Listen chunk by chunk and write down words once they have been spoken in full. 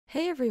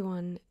Hey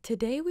everyone!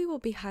 Today we will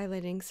be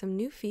highlighting some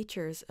new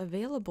features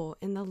available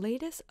in the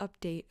latest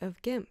update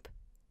of GIMP.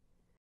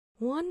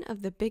 One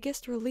of the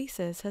biggest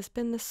releases has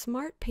been the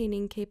smart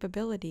painting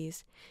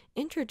capabilities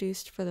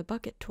introduced for the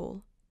bucket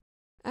tool.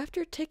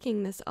 After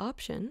ticking this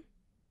option,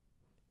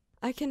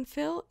 I can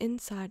fill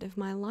inside of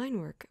my line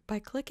work by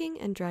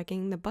clicking and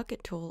dragging the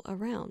bucket tool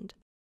around.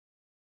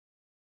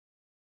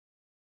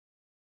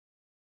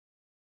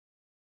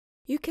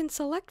 You can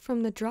select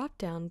from the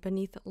drop-down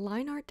beneath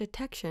Line Art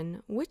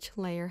Detection which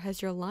layer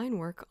has your line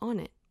work on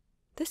it.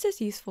 This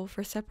is useful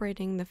for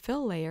separating the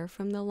fill layer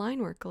from the line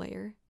work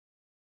layer.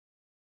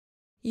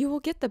 You will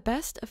get the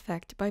best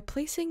effect by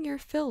placing your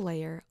fill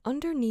layer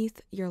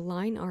underneath your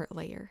line art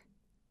layer.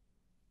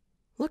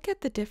 Look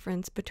at the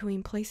difference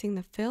between placing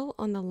the fill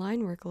on the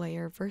line work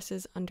layer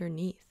versus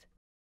underneath.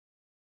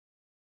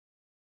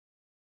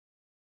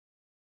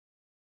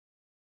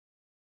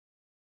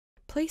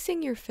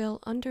 Placing your fill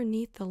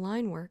underneath the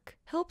line work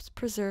helps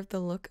preserve the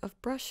look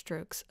of brush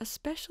strokes,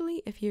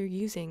 especially if you're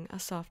using a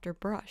softer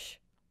brush.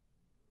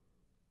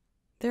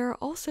 There are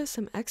also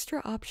some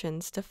extra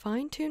options to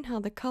fine-tune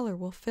how the color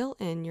will fill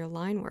in your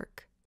line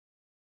work.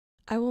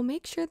 I will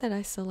make sure that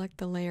I select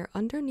the layer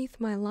underneath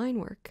my line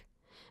work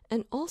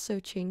and also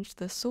change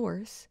the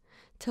source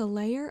to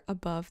layer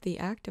above the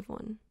active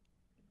one.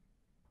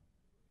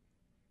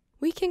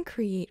 We can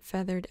create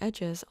feathered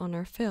edges on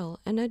our fill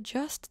and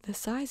adjust the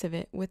size of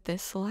it with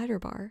this slider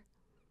bar.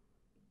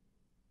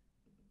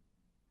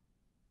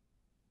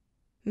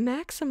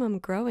 Maximum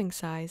growing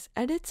size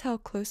edits how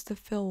close the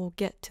fill will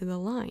get to the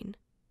line.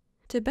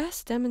 To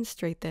best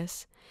demonstrate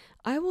this,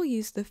 I will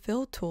use the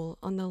fill tool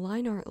on the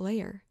line art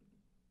layer,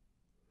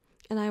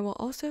 and I will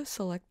also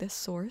select this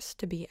source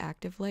to be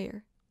active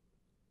layer.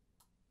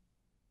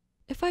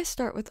 If I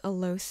start with a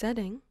low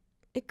setting,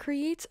 it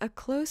creates a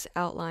close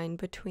outline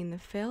between the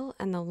fill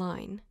and the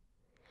line,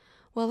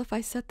 while if I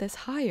set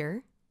this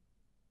higher,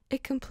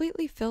 it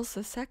completely fills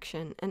the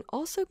section and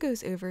also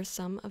goes over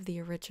some of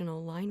the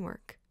original line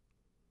work.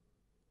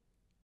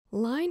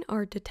 Line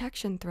Art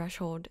Detection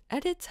Threshold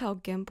edits how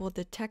GIMP will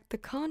detect the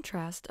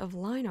contrast of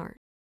line art.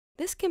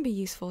 This can be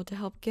useful to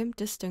help GIMP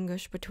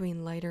distinguish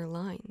between lighter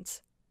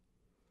lines.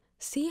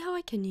 See how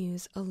I can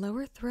use a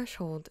lower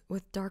threshold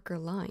with darker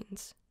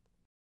lines.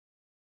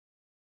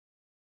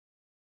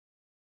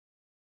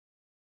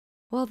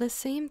 While the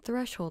same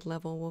threshold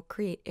level will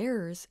create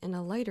errors in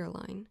a lighter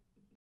line.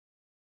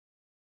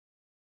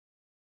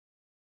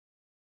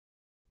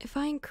 If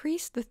I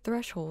increase the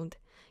threshold,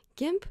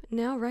 GIMP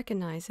now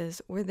recognizes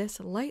where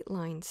this light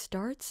line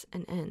starts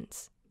and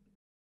ends.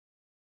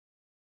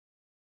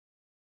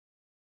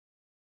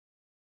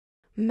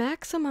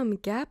 Maximum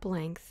gap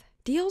length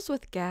deals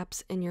with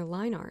gaps in your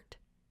line art.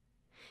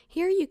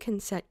 Here you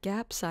can set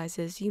gap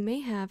sizes you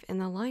may have in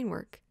the line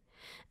work,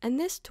 and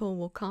this tool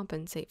will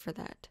compensate for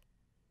that.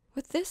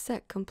 With this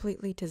set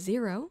completely to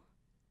 0,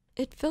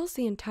 it fills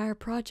the entire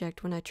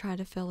project when I try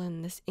to fill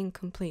in this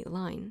incomplete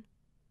line,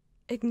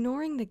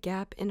 ignoring the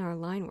gap in our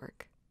line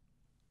work.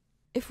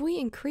 If we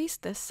increase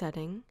this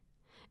setting,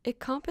 it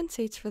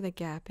compensates for the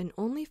gap and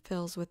only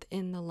fills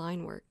within the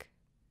line work.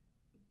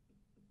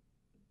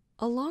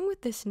 Along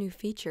with this new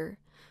feature,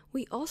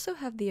 we also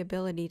have the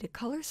ability to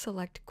color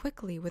select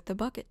quickly with the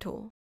bucket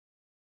tool.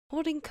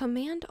 Holding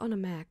Command on a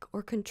Mac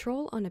or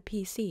Control on a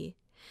PC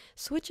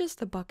switches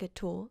the bucket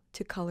tool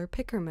to color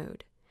picker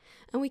mode,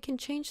 and we can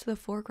change the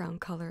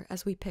foreground color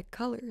as we pick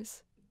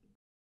colors.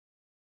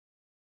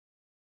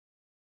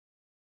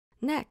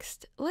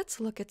 Next, let's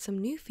look at some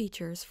new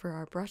features for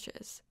our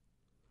brushes.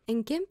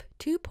 In GIMP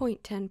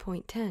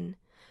 2.10.10,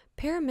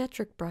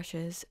 parametric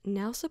brushes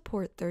now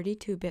support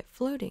 32-bit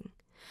floating,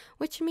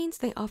 which means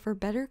they offer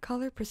better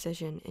color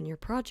precision in your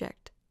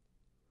project.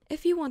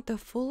 If you want the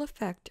full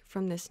effect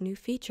from this new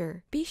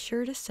feature, be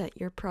sure to set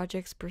your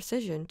project's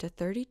precision to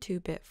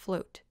 32-bit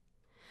float.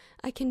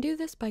 I can do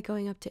this by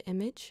going up to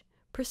Image,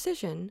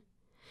 Precision,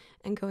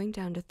 and going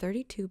down to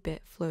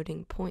 32-bit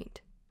floating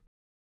point.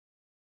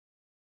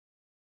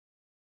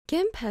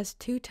 GIMP has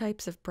two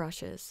types of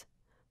brushes,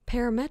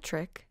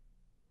 parametric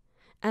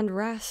and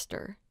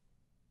raster.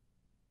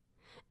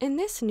 In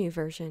this new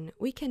version,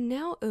 we can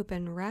now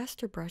open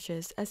raster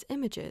brushes as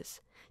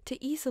images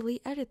to easily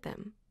edit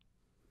them.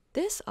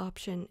 This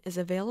option is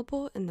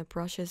available in the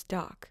Brushes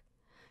dock.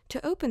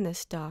 To open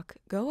this dock,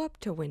 go up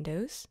to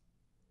Windows,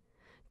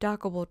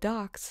 Dockable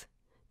Docks,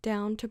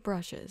 down to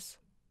Brushes.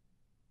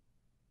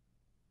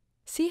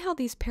 See how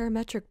these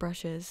parametric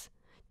brushes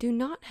do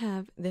not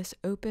have this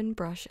Open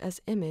Brush as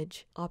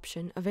Image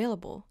option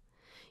available.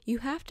 You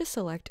have to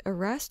select a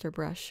raster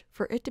brush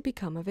for it to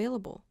become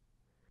available.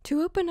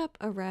 To open up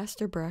a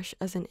raster brush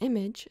as an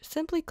image,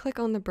 simply click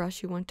on the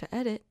brush you want to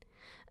edit,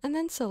 and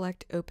then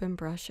select Open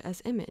Brush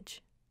as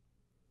Image.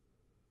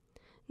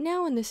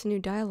 Now in this new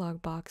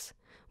dialog box,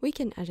 we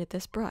can edit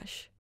this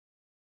brush.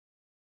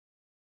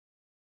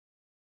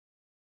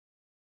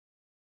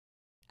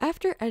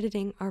 After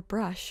editing our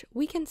brush,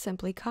 we can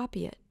simply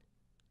copy it,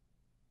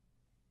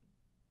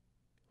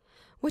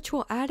 which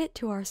will add it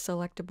to our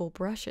selectable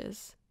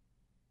brushes.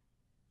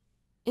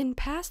 In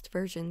past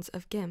versions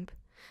of GIMP,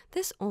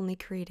 this only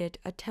created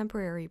a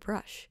temporary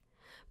brush,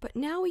 but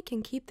now we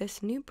can keep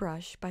this new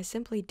brush by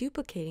simply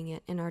duplicating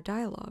it in our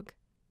dialog.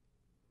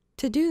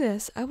 To do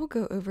this, I will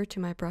go over to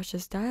my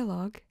brushes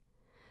dialog,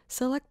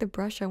 select the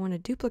brush I want to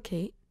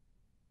duplicate,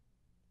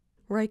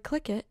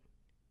 right-click it,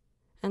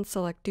 and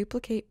select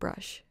Duplicate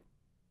Brush.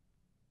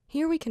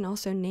 Here we can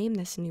also name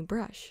this new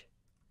brush.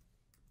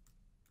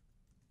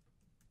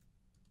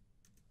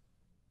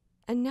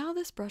 And now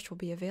this brush will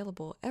be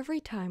available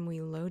every time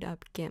we load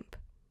up GIMP.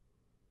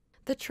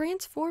 The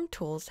transform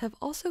tools have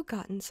also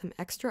gotten some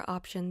extra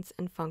options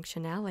and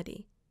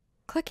functionality.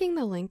 Clicking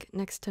the link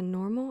next to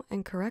normal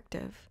and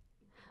corrective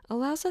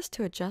allows us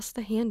to adjust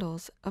the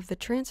handles of the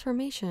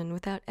transformation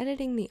without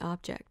editing the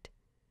object.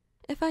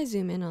 If I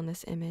zoom in on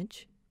this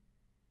image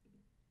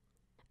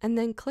and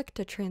then click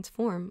to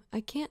transform, I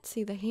can't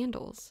see the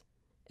handles.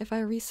 If I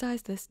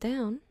resize this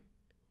down,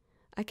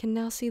 I can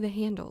now see the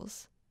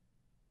handles.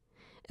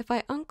 If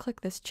I unclick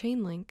this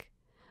chain link,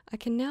 I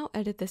can now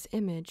edit this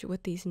image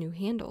with these new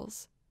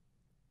handles.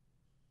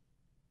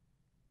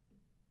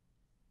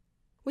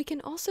 We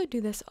can also do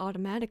this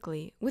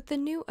automatically with the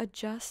new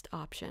Adjust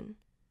option.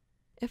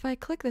 If I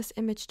click this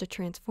image to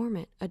transform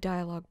it, a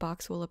dialog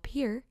box will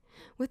appear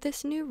with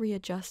this new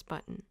Readjust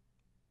button.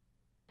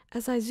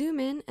 As I zoom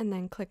in and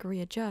then click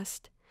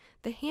Readjust,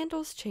 the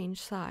handles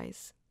change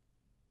size.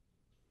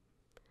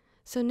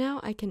 So now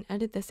I can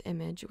edit this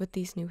image with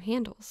these new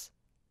handles.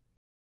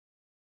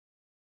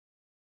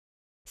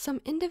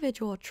 Some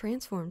individual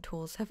transform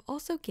tools have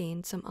also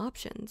gained some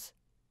options.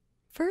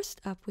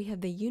 First up, we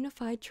have the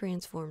Unified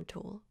Transform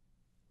tool.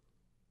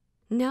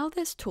 Now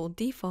this tool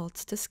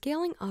defaults to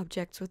scaling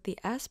objects with the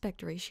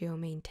aspect ratio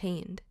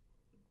maintained.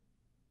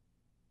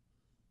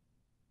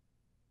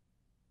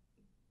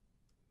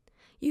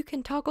 You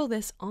can toggle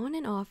this on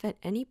and off at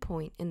any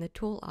point in the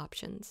tool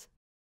options.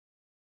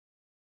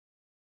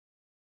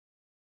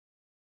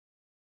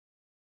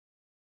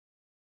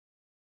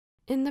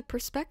 In the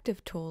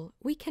Perspective tool,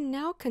 we can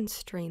now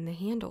constrain the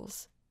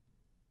handles,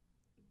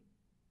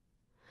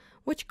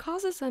 which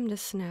causes them to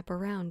snap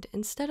around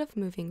instead of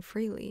moving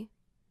freely.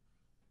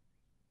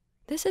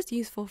 This is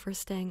useful for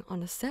staying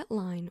on a set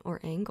line or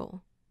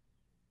angle.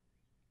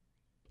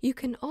 You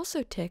can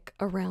also tick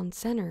Around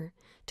Center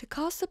to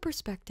cause the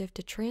perspective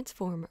to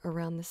transform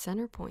around the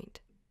center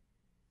point.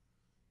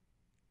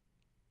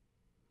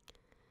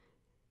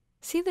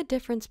 See the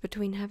difference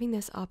between having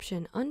this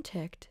option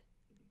unticked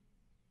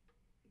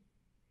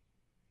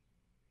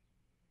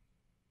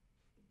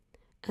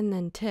and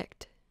then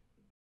ticked.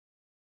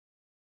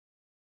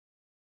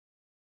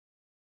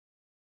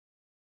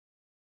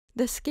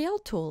 The Scale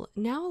tool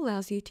now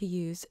allows you to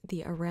use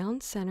the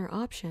Around Center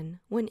option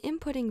when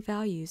inputting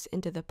values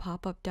into the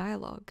pop-up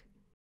dialog.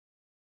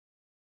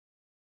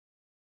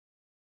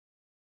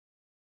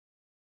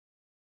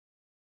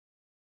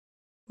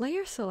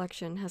 Layer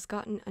Selection has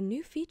gotten a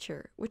new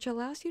feature which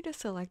allows you to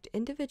select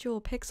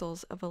individual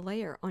pixels of a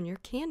layer on your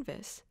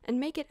canvas and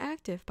make it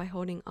active by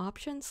holding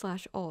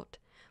Option/Alt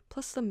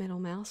plus the middle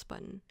mouse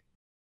button.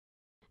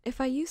 If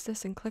I use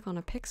this and click on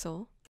a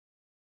pixel,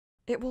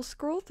 it will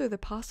scroll through the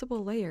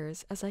possible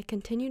layers as I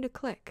continue to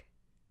click.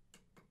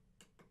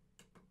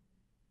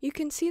 You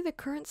can see the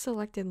current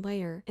selected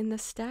layer in the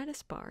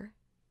status bar.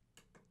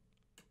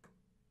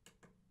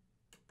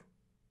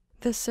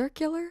 The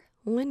circular,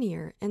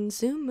 linear, and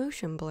zoom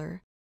motion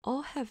blur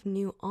all have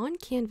new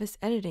on-canvas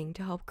editing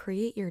to help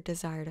create your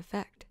desired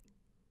effect.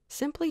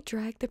 Simply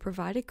drag the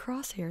provided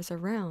crosshairs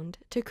around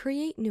to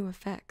create new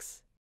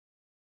effects.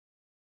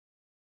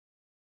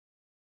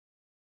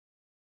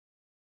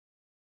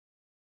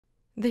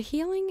 The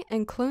Healing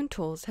and Clone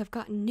tools have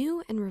gotten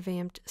new and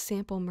revamped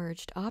sample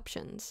merged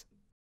options.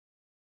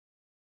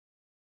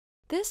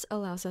 This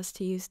allows us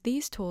to use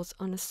these tools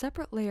on a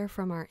separate layer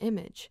from our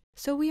image,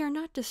 so we are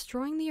not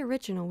destroying the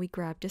original we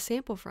grabbed a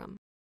sample from.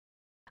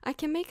 I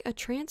can make a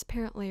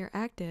transparent layer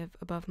active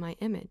above my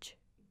image,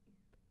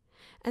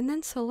 and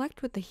then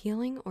select with the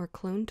Healing or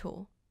Clone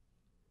tool.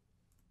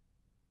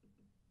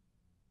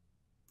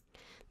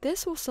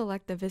 This will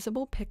select the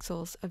visible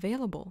pixels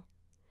available.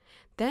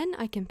 Then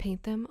I can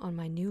paint them on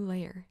my new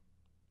layer.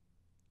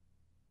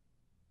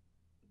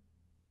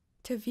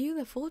 To view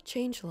the full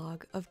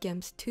changelog of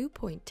GIMP's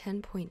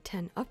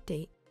 2.10.10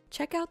 update,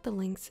 check out the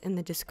links in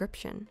the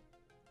description.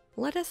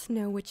 Let us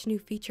know which new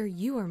feature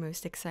you are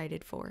most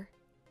excited for.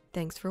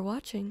 Thanks for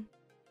watching.